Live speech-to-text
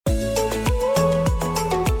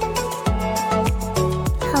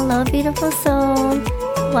Hello, beautiful soul.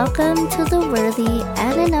 Welcome to the Worthy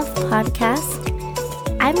and Enough podcast.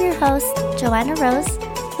 I'm your host, Joanna Rose.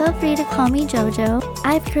 Feel free to call me JoJo.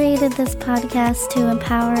 I've created this podcast to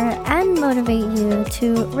empower and motivate you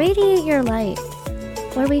to radiate your light,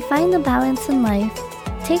 where we find the balance in life,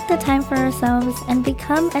 take the time for ourselves, and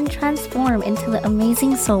become and transform into the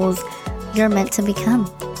amazing souls you're meant to become.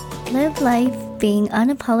 Live life being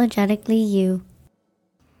unapologetically you.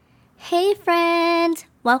 Hey friend,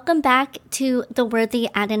 welcome back to the Worthy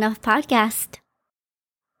and Enough podcast.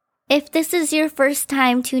 If this is your first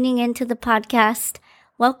time tuning into the podcast,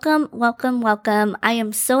 welcome. I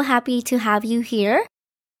am so happy to have you here.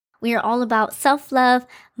 We are all about self-love,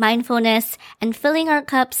 mindfulness, and filling our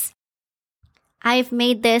cups. I've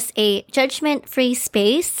made this a judgment-free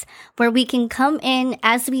space where we can come in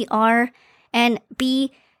as we are and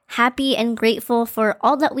be happy and grateful for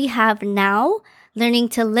all that we have now, learning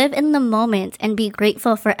to live in the moment and be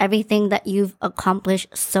grateful for everything that you've accomplished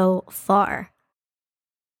so far.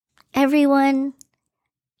 Everyone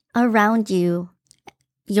around you,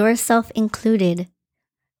 yourself included,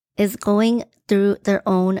 is going through their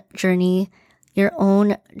own journey, your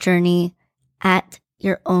own journey at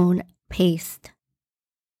your own pace.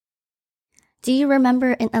 Do you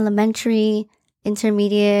remember in elementary,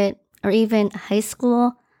 intermediate, or even high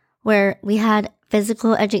school where we had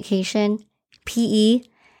physical education, PE?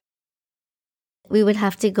 We would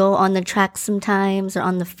have to go on the track sometimes or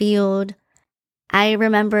on the field. I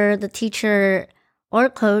remember the teacher or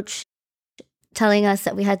coach telling us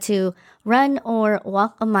that we had to run or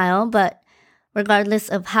walk a mile, but regardless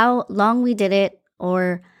of how long we did it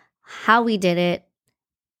or how we did it,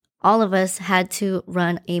 all of us had to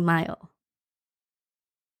run a mile.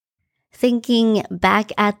 Thinking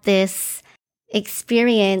back at this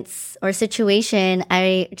experience or situation,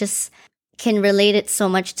 I just can relate it so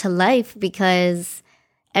much to life because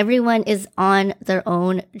everyone is on their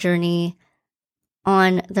own journey,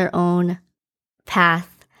 on their own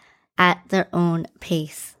path, at their own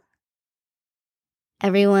pace.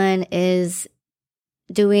 Everyone is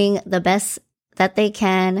doing the best that they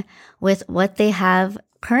can with what they have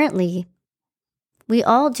currently. We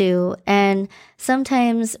all do, and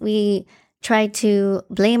sometimes we try to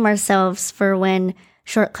blame ourselves for when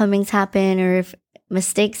shortcomings happen or if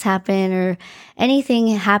mistakes happen or anything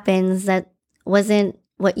happens that wasn't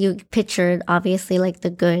what you pictured, obviously, like the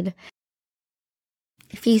good.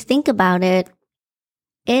 If you think about it,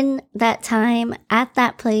 in that time, at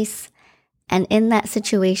that place, and in that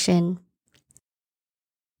situation,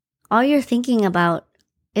 all you're thinking about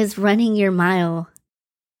is running your mile.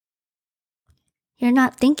 You're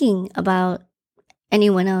not thinking about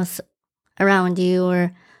anyone else around you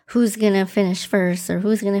or who's going to finish first or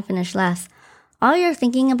who's going to finish last. All you're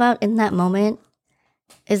thinking about in that moment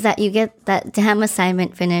is that you get that damn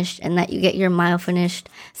assignment finished and that you get your mile finished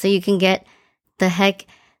so you can get the heck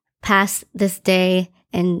past this day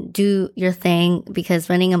and do your thing because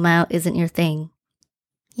running a mile isn't your thing.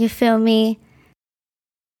 You feel me?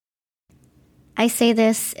 I say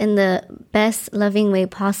this in the best loving way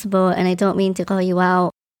possible, and I don't mean to call you out.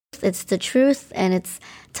 It's the truth and it's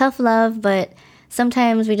tough love, but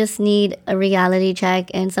sometimes we just need a reality check,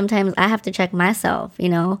 and sometimes I have to check myself, you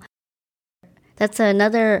know? That's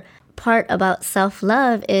another part about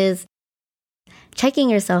self-love is checking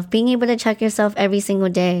yourself, being able to check yourself every single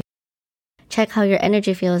day. Check how your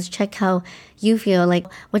energy feels, check how you feel,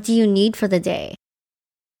 like what do you need for the day?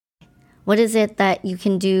 What is it that you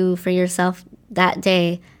can do for yourself that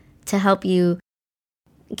day to help you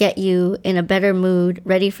get you in a better mood,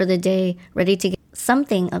 ready for the day, ready to get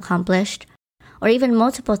something accomplished, or even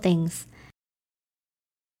multiple things.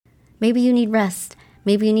 Maybe you need rest.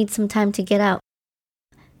 Maybe you need some time to get out.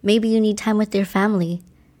 Maybe you need time with your family.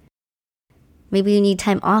 Maybe you need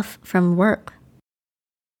time off from work.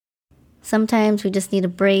 Sometimes we just need a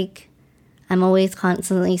break. I'm always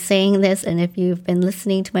constantly saying this, and if you've been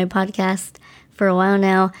listening to my podcast for a while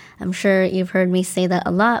now, I'm sure you've heard me say that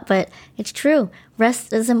a lot, but it's true.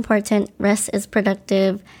 Rest is important. Rest is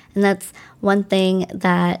productive. And that's one thing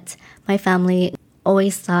that my family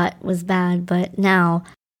always thought was bad, but now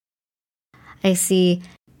I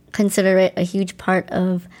consider it a huge part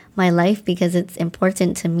of my life because it's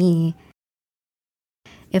important to me.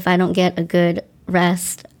 If I don't get a good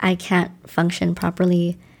rest, I can't function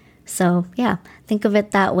properly. So yeah, think of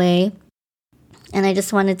it that way. And I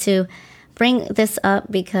just wanted to bring this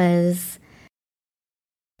up because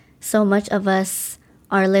so much of us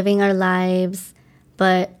are living our lives,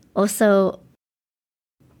 but also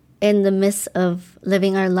in the midst of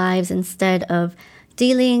living our lives, instead of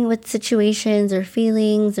dealing with situations or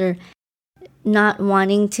feelings or not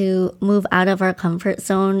wanting to move out of our comfort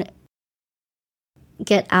zone,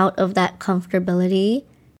 get out of that comfortability,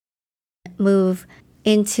 move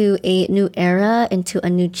into a new era, into a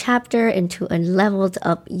new chapter, into a leveled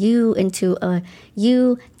up you, into a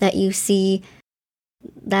you that you see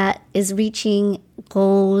that is reaching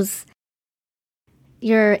goals.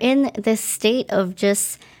 You're in this state of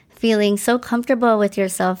just feeling so comfortable with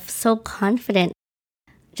yourself, so confident,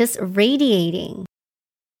 just radiating,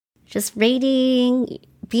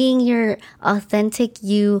 being your authentic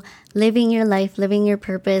you, living your life, living your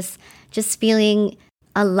purpose, just feeling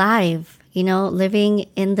alive, living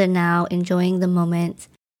in the now, enjoying the moment,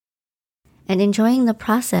 and enjoying the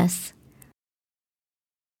process.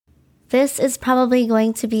 This is probably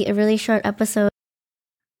going to be a really short episode.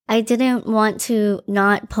 I didn't want to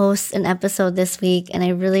not post an episode this week, and I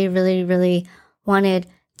really, really, really wanted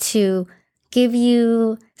to give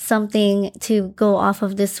you something to go off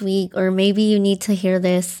of this week, or maybe you need to hear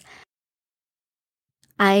this.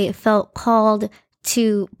 I felt called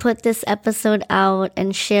to put this episode out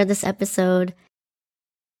and share this episode.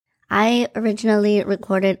 I originally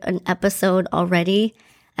recorded an episode already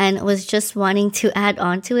and was just wanting to add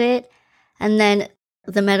on to it. And then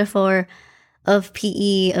the metaphor of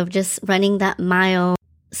PE, of just running that mile,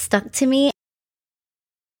 stuck to me.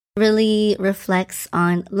 Really reflects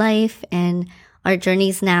on life and our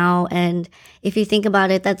journeys now. And if you think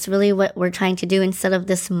about it, that's really what we're trying to do. Instead of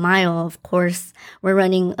this mile, of course, we're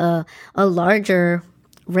running a larger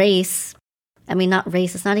race. I mean, not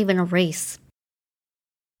race, it's not even a race.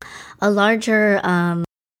 A larger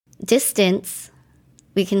distance,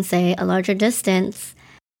 we can say, a larger distance.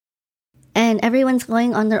 And everyone's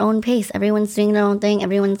going on their own pace. Everyone's doing their own thing.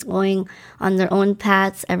 Everyone's going on their own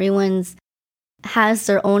paths. Everyone's has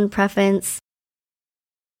their own preference.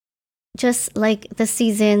 Just like the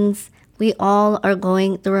seasons, we all are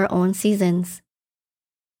going through our own seasons.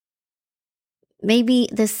 Maybe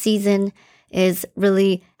this season is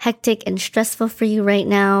really hectic and stressful for you right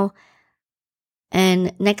now.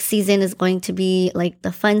 And next season is going to be like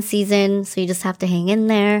the fun season, so you just have to hang in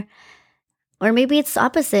there. Or maybe it's the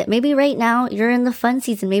opposite. Maybe right now you're in the fun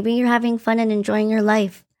season. Maybe you're having fun and enjoying your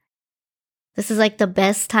life. This is like the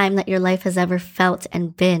best time that your life has ever felt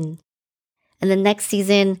and been. And the next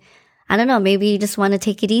season, I don't know, maybe you just want to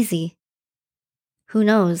take it easy. Who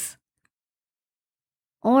knows?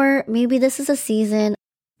 Or maybe this is a season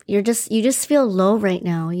you just feel low right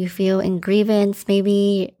now. You feel in grievance,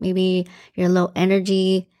 maybe you're low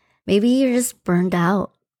energy, maybe you're just burned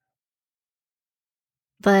out.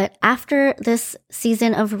 But after this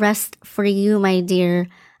season of rest for you, my dear,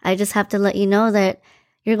 I just have to let you know that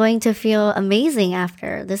you're going to feel amazing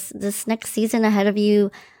after this next season ahead of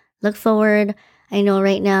you. Look forward. I know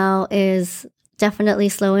right now is definitely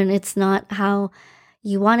slow and it's not how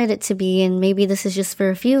you wanted it to be. And maybe this is just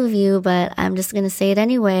for a few of you, but I'm just going to say it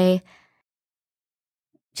anyway.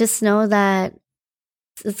 Just know that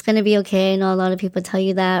it's going to be okay. I know a lot of people tell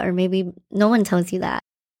you that, or maybe no one tells you that.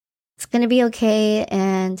 It's going to be okay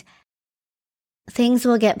and things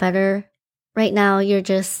will get better. Right now, you're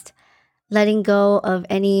just letting go of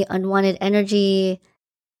any unwanted energy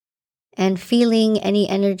and feeling any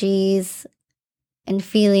energies and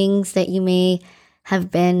feelings that you may have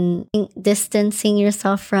been distancing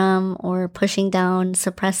yourself from or pushing down,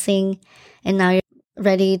 suppressing, and now you're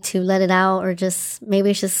ready to let it out, or just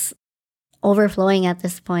maybe it's just overflowing at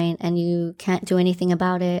this point and you can't do anything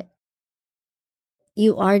about it.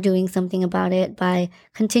 You are doing something about it by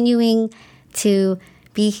continuing to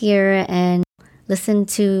be here and listen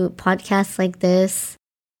to podcasts like this.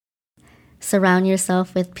 Surround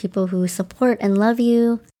yourself with people who support and love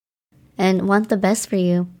you and want the best for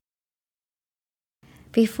you.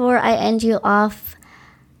 Before I end you off,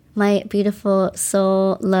 my beautiful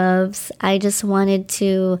soul loves, I just wanted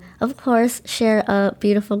to, of course, share a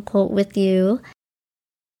beautiful quote with you.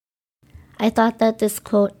 I thought that this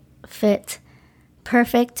quote fit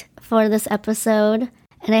perfect for this episode,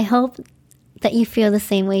 and I hope that you feel the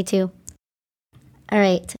same way too. All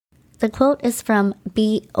right, the quote is from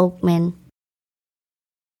B. Oakman.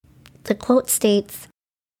 The quote states,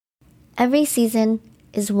 "Every season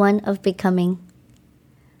is one of becoming,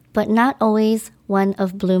 but not always one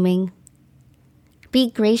of blooming. Be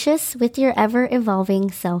gracious with your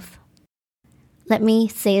ever-evolving self." Let me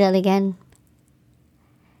say that again.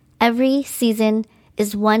 Every season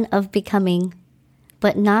is one of becoming,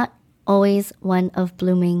 but not always one of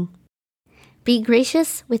blooming. Be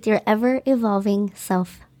gracious with your ever-evolving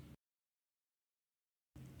self.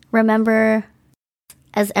 Remember,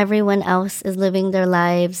 as everyone else is living their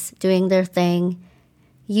lives, doing their thing,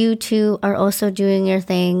 you too are also doing your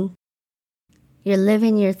thing. You're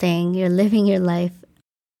living your thing. You're living your life.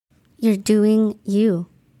 You're doing you.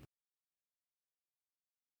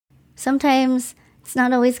 Sometimes it's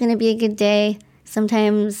not always going to be a good day.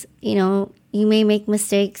 Sometimes, you may make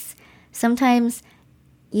mistakes. Sometimes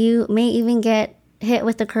you may even get hit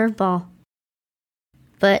with a curveball.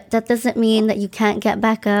 But that doesn't mean that you can't get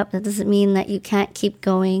back up. That doesn't mean that you can't keep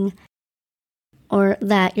going or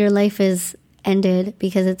that your life is ended,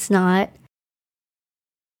 because it's not.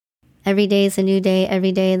 Every day is a new day.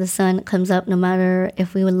 Every day the sun comes up, no matter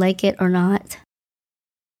if we would like it or not.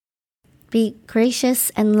 Be gracious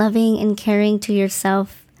and loving and caring to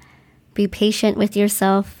yourself. Be patient with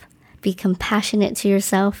yourself. Be compassionate to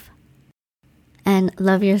yourself. And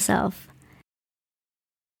love yourself.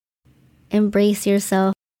 Embrace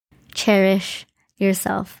yourself. Cherish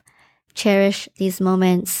yourself. Cherish these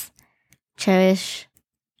moments. Cherish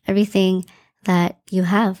everything that you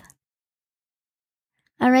have.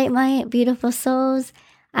 All right, my beautiful souls,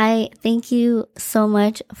 I thank you so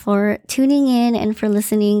much for tuning in and for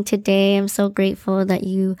listening today. I'm so grateful that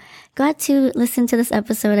you got to listen to this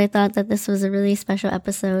episode. I thought that this was a really special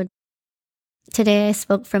episode. Today I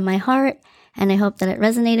spoke from my heart, and I hope that it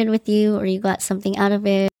resonated with you or you got something out of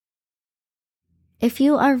it. If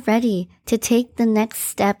you are ready to take the next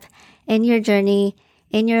step in your journey,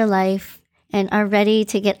 in your life, and are ready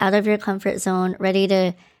to get out of your comfort zone, ready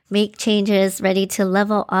to make changes, ready to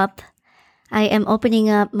level up, I am opening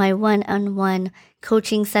up my one-on-one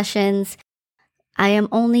coaching sessions. I am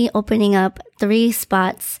only opening up 3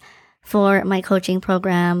 spots for my coaching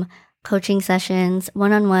program, coaching sessions,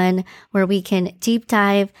 one-on-one, where we can deep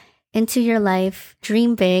dive into your life,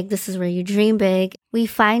 dream big. This is where you dream big. We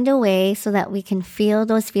find a way so that we can feel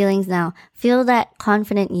those feelings now. Feel that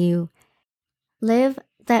confident you. Live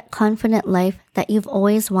that confident life that you've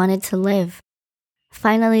always wanted to live.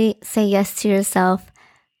 Finally, say yes to yourself.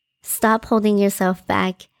 Stop holding yourself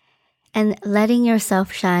back and letting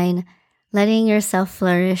yourself shine, letting yourself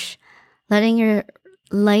flourish, letting your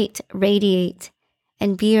light radiate,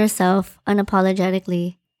 and be yourself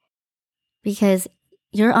unapologetically, because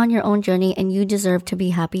you're on your own journey and you deserve to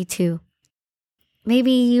be happy too.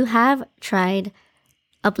 Maybe you have tried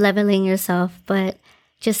up-leveling yourself, but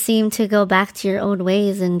just seemed to go back to your old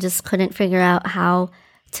ways and just couldn't figure out how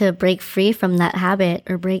to break free from that habit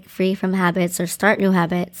or break free from habits or start new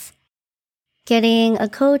habits. Getting a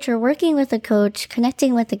coach or working with a coach,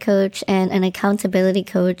 connecting with a coach and an accountability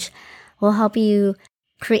coach will help you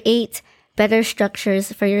create better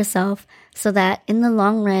structures for yourself so that in the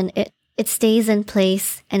long run, it stays in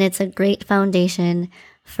place and it's a great foundation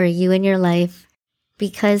for you in your life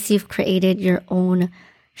because you've created your own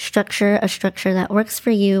structure, a structure that works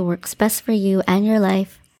for you, works best for you and your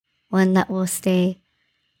life, one that will stay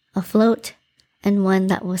afloat and one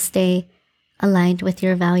that will stay aligned with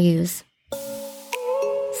your values.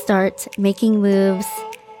 Start making moves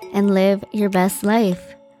and live your best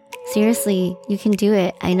life. Seriously, you can do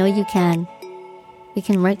it. I know you can. We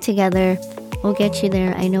can work together. We'll get you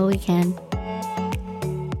there. I know we can.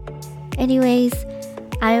 Anyways,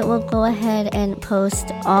 I will go ahead and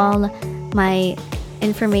post all my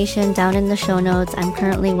information down in the show notes. I'm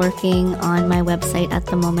currently working on my website at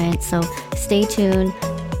the moment, so stay tuned.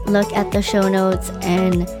 Look at the show notes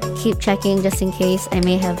and keep checking just in case I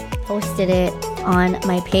may have posted it on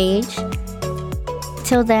my page.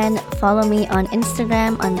 Till then, follow me on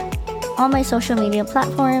Instagram, on all my social media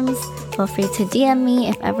platforms. Feel free to DM me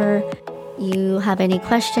if ever you have any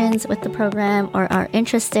questions with the program or are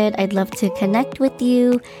interested. I'd love to connect with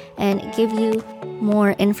you and give you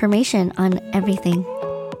more information on everything.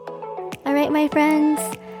 All right, my friends,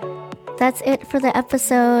 that's it for the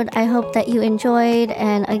episode. I hope that you enjoyed.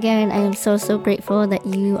 And again, I am so grateful that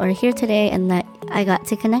you are here today and that I got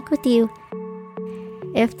to connect with you.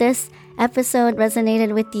 If this episode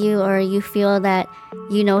resonated with you or you feel that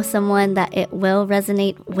you know someone that it will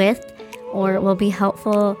resonate with or will be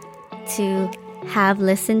helpful to have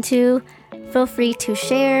listened to, feel free to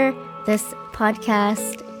share. This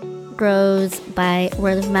podcast grows by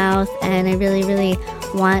word of mouth, and I really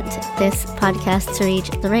want this podcast to reach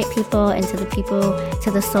the right people and to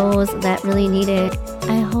the souls that really need it.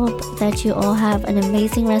 I hope that you all have an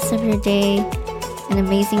amazing rest of your day, an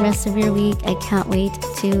amazing rest of your week. I can't wait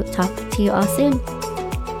to talk to you all soon.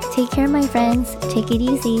 Take care, my friends. Take it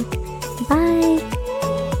easy. Bye.